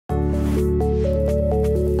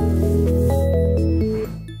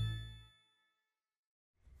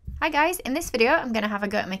Hi guys, in this video I'm going to have a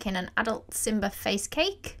go at making an adult Simba face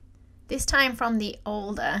cake, this time from the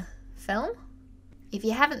older film. If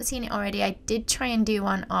you haven't seen it already, I did try and do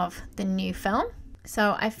one of the new film.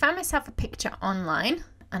 So I found myself a picture online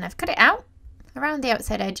and I've cut it out around the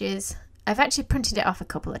outside edges. I've actually printed it off a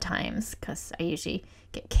couple of times because I usually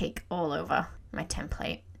get cake all over my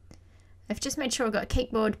template. I've just made sure I've got a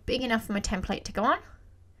cake board big enough for my template to go on.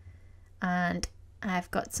 And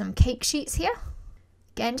I've got some cake sheets here.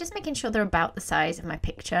 Again, just making sure they're about the size of my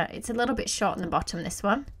picture. It's a little bit short on the bottom, this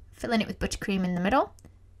one. Filling it with buttercream in the middle.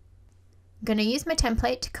 I'm going to use my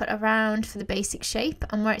template to cut around for the basic shape,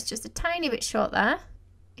 and where it's just a tiny bit short there,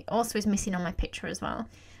 it also is missing on my picture as well.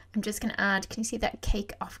 I'm just going to add, can you see that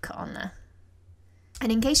cake offcut on there?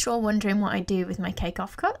 And in case you're all wondering what I do with my cake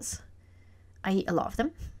offcuts, I eat a lot of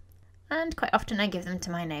them. And quite often I give them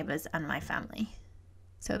to my neighbours and my family.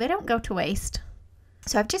 So they don't go to waste.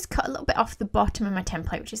 So I've just cut a little bit off the bottom of my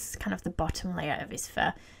template, which is kind of the bottom layer of his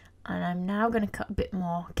fur. And I'm now going to cut a bit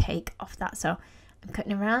more cake off that. So I'm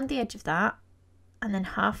cutting around the edge of that, and then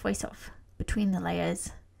halfway sort of between the layers,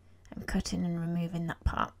 I'm cutting and removing that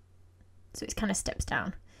part. So it kind of steps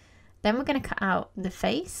down. Then we're going to cut out the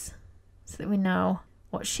face so that we know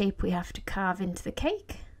what shape we have to carve into the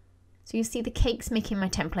cake. So you see the cake's making my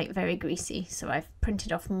template very greasy. So I've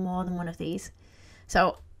printed off more than one of these.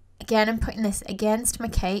 So again, I'm putting this against my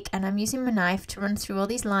cake and I'm using my knife to run through all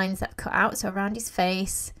these lines that I've cut out. So around his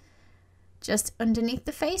face, just underneath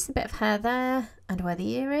the face, a bit of hair there, and where the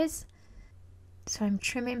ear is. So I'm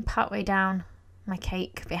trimming partway down my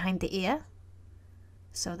cake behind the ear.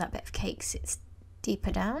 So that bit of cake sits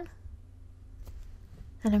deeper down.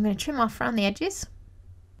 And I'm going to trim off around the edges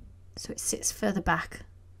so it sits further back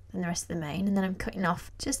than the rest of the mane. And then I'm cutting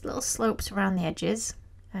off just little slopes around the edges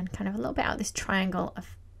and kind of a little bit out of this triangle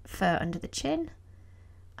of fur under the chin,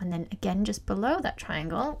 and then again just below that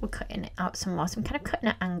triangle we're cutting it out some more. So I'm kind of cutting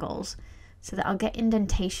at angles so that I'll get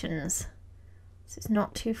indentations so it's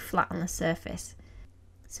not too flat on the surface.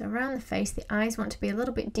 So around the face, the eyes want to be a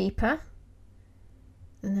little bit deeper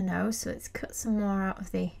than the nose, so let's cut some more out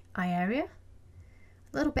of the eye area,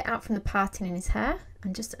 a little bit out from the parting in his hair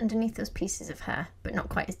and just underneath those pieces of hair, but not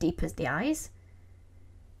quite as deep as the eyes.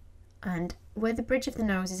 And where the bridge of the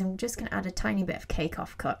nose is, I'm just going to add a tiny bit of cake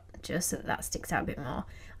offcut just so that that sticks out a bit more.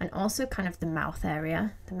 And also kind of the mouth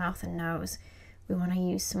area, the mouth and nose, we want to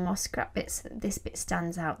use some more scrap bits so that this bit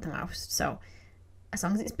stands out the most. So as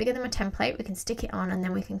long as it's bigger than my template, we can stick it on and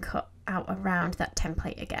then we can cut out around that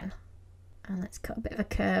template again. And let's cut a bit of a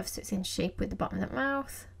curve so it's in shape with the bottom of that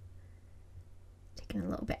mouth. Taking a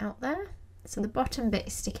little bit out there. So the bottom bit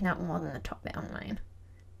is sticking out more than the top bit on mine.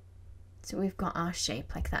 So we've got our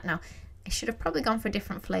shape like that. Now, I should have probably gone for a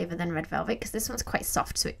different flavour than red velvet because this one's quite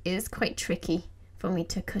soft, so it is quite tricky for me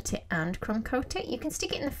to cut it and crumb coat it. You can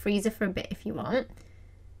stick it in the freezer for a bit if you want.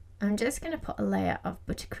 I'm just going to put a layer of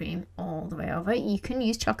buttercream all the way over. You can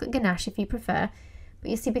use chocolate ganache if you prefer,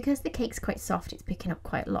 but you see, because the cake's quite soft, it's picking up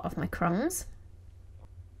quite a lot of my crumbs.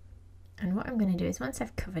 And what I'm going to do is, once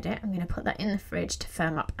I've covered it, I'm going to put that in the fridge to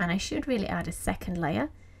firm up, and I should really add a second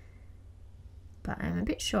layer. But I'm a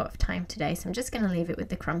bit short of time today, so I'm just going to leave it with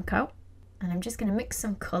the crumb coat. And I'm just going to mix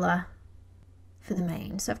some colour for the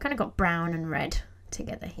mane. So I've kind of got brown and red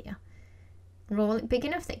together here. Roll it big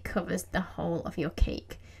enough that it covers the whole of your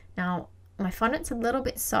cake. Now, my fondant's a little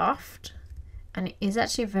bit soft, and it is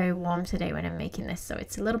actually very warm today when I'm making this, so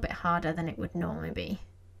it's a little bit harder than it would normally be.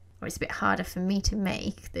 Or it's a bit harder for me to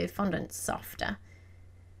make. The fondant's softer.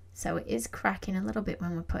 So it is cracking a little bit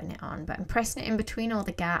when we're putting it on, but I'm pressing it in between all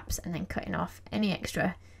the gaps and then cutting off any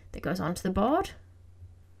extra that goes onto the board.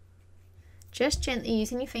 Just gently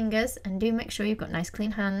using your fingers, and do make sure you've got nice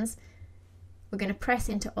clean hands. We're going to press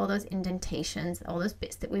into all those indentations, all those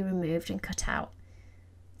bits that we removed and cut out.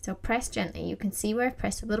 So press gently. You can see where I've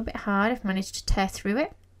pressed a little bit hard. I've managed to tear through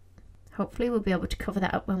it. Hopefully we'll be able to cover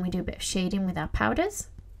that up when we do a bit of shading with our powders.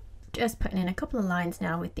 Just putting in a couple of lines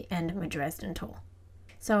now with the end of my Dresden tool.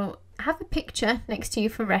 So have a picture next to you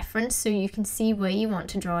for reference so you can see where you want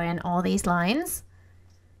to draw in all these lines.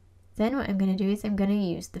 Then what I'm going to do is I'm going to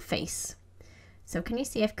use the face. So can you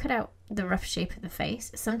see I've cut out the rough shape of the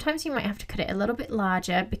face? Sometimes you might have to cut it a little bit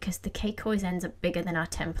larger because the cake always ends up bigger than our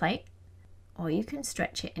template. Or you can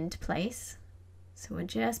stretch it into place. So we're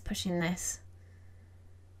just pushing this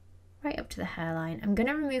right up to the hairline. I'm going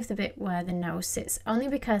to remove the bit where the nose sits, only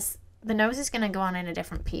because the nose is going to go on in a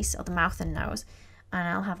different piece, or the mouth and nose. And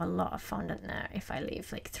I'll have a lot of fondant there if I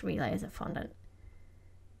leave like 3 layers of fondant.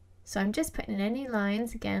 So I'm just putting in any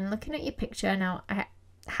lines, again, looking at your picture. Now, I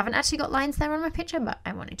haven't actually got lines there on my picture, but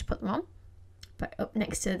I wanted to put them on. But up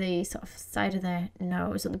next to the sort of side of the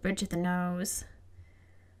nose, or the bridge of the nose,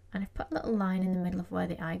 And I've put a little line in the middle of where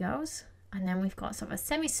the eye goes. And then we've got sort of a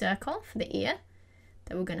semicircle for the ear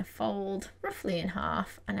that we're going to fold roughly in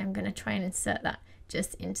half. And I'm going to try and insert that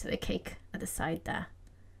just into the cake at the side there.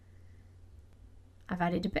 I've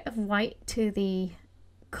added a bit of white to the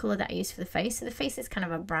colour that I used for the face. So the face is kind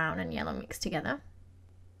of a brown and yellow mixed together.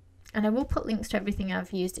 And I will put links to everything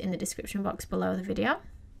I've used in the description box below the video.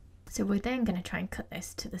 So we're then going to try and cut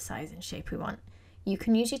this to the size and shape we want. You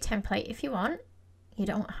can use your template if you want. You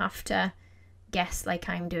don't have to guess like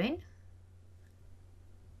I'm doing.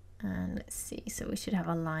 And let's see, so we should have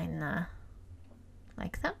a line there,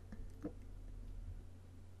 like that.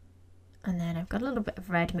 And then I've got a little bit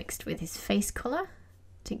of red mixed with his face colour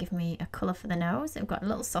to give me a colour for the nose. I've got a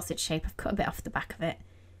little sausage shape, I've cut a bit off the back of it.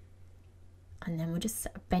 And then we're just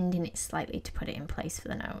bending it slightly to put it in place for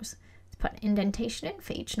the nose. Let's put an indentation in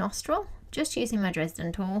for each nostril, just using my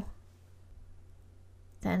Dresden tool.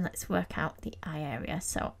 Then let's work out the eye area.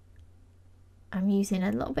 So I'm using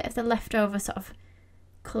a little bit of the leftover sort of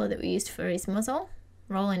colour that we used for his muzzle,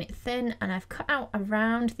 rolling it thin, and I've cut out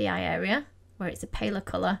around the eye area where it's a paler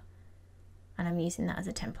colour, and I'm using that as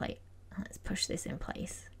a template. Let's push this in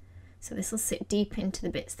place. So this will sit deep into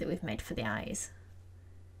the bits that we've made for the eyes.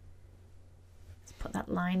 Let's put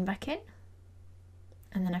that line back in,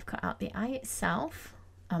 and then I've cut out the eye itself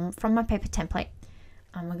from my paper template,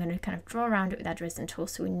 and we're going to kind of draw around it with our Dresden tool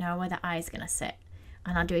so we know where the eye is going to sit.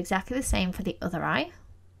 And I'll do exactly the same for the other eye.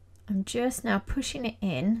 I'm just now pushing it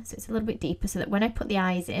in so it's a little bit deeper so that when I put the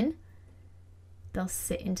eyes in, they'll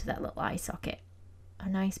sit into that little eye socket. A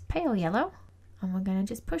nice pale yellow, and we're going to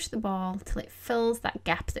just push the ball till it fills that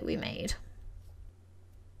gap that we made.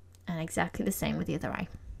 And exactly the same with the other eye.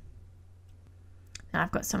 Now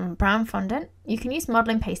I've got some brown fondant. You can use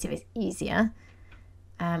modelling paste if it's easier.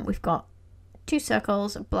 We've got 2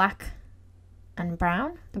 circles, black and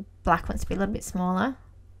brown. The black wants to be a little bit smaller.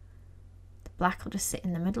 Black will just sit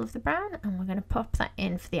in the middle of the brown, and we're going to pop that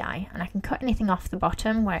in for the eye. And I can cut anything off the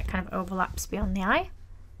bottom where it kind of overlaps beyond the eye.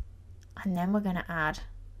 And then we're going to add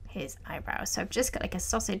his eyebrows. So I've just got like a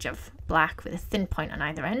sausage of black with a thin point on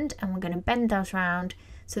either end, and we're going to bend those round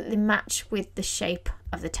so that they match with the shape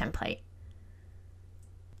of the template.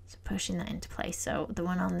 So pushing that into place. So the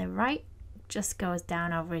one on the right just goes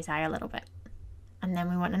down over his eye a little bit. And then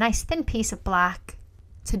we want a nice thin piece of black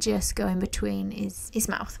to just go in between his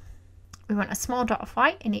mouth. We want a small dot of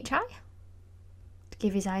white in each eye to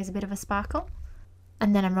give his eyes a bit of a sparkle.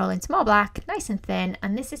 And then I'm rolling some more black, nice and thin,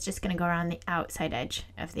 and this is just going to go around the outside edge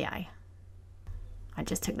of the eye. I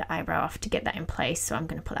just took the eyebrow off to get that in place, so I'm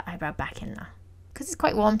going to put that eyebrow back in there. Because it's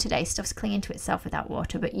quite warm today, stuff's clinging to itself without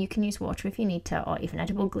water, but you can use water if you need to, or even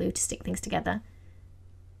edible glue to stick things together.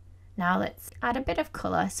 Now let's add a bit of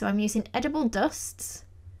colour. So I'm using edible dusts.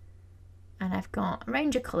 And I've got a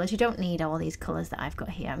range of colours. You don't need all these colours that I've got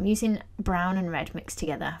here. I'm using brown and red mixed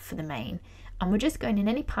together for the main. And we're just going in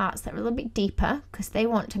any parts that are a little bit deeper because they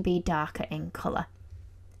want to be darker in colour.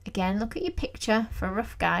 Again, look at your picture for a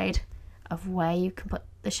rough guide of where you can put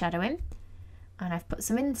the shadow in. And I've put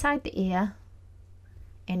some inside the ear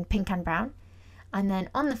in pink and brown. And then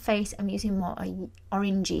on the face, I'm using more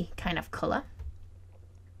orangey kind of colour.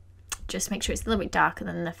 Just make sure it's a little bit darker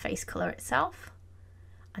than the face colour itself.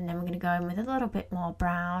 And then we're going to go in with a little bit more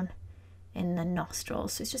brown in the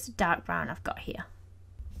nostrils. So it's just a dark brown I've got here.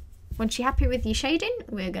 Once you're happy with your shading,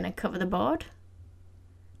 we're going to cover the board.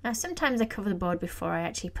 Now sometimes I cover the board before I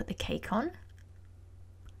actually put the cake on.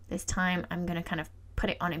 This time I'm going to kind of put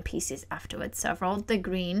it on in pieces afterwards. So I've rolled the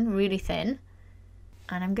green really thin.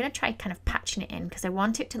 And I'm going to try kind of patching it in because I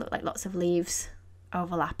want it to look like lots of leaves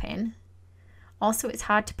overlapping. Also, it's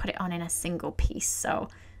hard to put it on in a single piece. So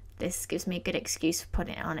this gives me a good excuse for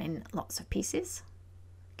putting it on in lots of pieces.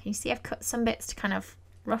 Can you see I've cut some bits to kind of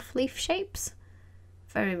rough leaf shapes?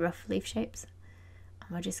 Very rough leaf shapes.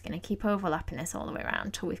 And we're just going to keep overlapping this all the way around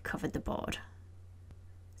until we've covered the board.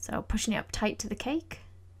 So pushing it up tight to the cake.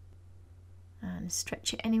 And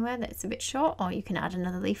stretch it anywhere that's a bit short, or you can add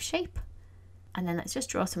another leaf shape. And then let's just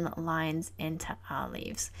draw some little lines into our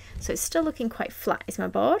leaves. So it's still looking quite flat is my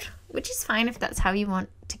board, which is fine if that's how you want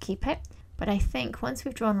to keep it. But I think once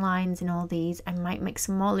we've drawn lines in all these, I might make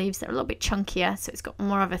some more leaves that are a little bit chunkier, so it's got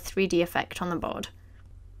more of a 3D effect on the board.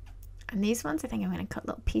 And these ones, I think I'm going to cut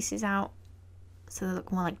little pieces out so they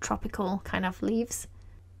look more like tropical kind of leaves,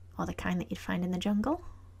 or the kind that you'd find in the jungle.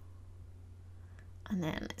 And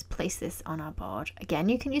then let's place this on our board. Again,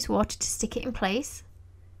 you can use water to stick it in place.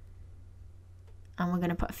 And we're going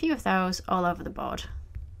to put a few of those all over the board.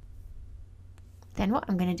 Then what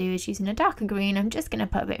I'm going to do is using a darker green, I'm just going to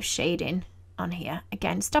put a bit of shading on here.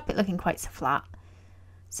 Again, stop it looking quite so flat.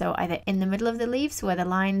 So either in the middle of the leaves where the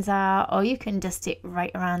lines are, or you can dust it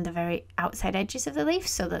right around the very outside edges of the leaf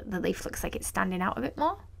so that the leaf looks like it's standing out a bit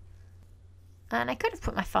more. And I could have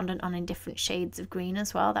put my fondant on in different shades of green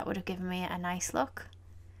as well. That would have given me a nice look.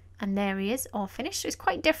 And there he is, all finished. So it's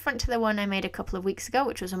quite different to the one I made a couple of weeks ago,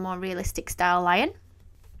 which was a more realistic style lion.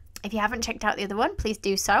 If you haven't checked out the other one, please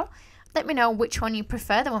do so. Let me know which one you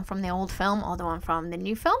prefer, the one from the old film or the one from the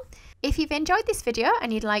new film. If you've enjoyed this video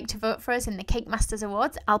and you'd like to vote for us in the Cake Masters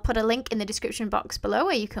Awards, I'll put a link in the description box below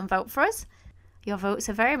where you can vote for us. Your votes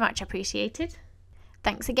are very much appreciated.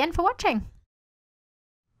 Thanks again for watching.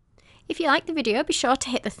 If you liked the video, be sure to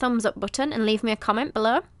hit the thumbs up button and leave me a comment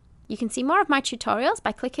below. You can see more of my tutorials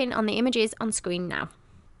by clicking on the images on screen now.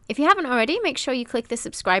 If you haven't already, make sure you click the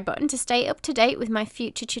subscribe button to stay up to date with my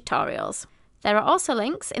future tutorials. There are also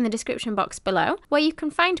links in the description box below where you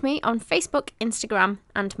can find me on Facebook, Instagram,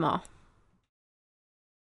 and more.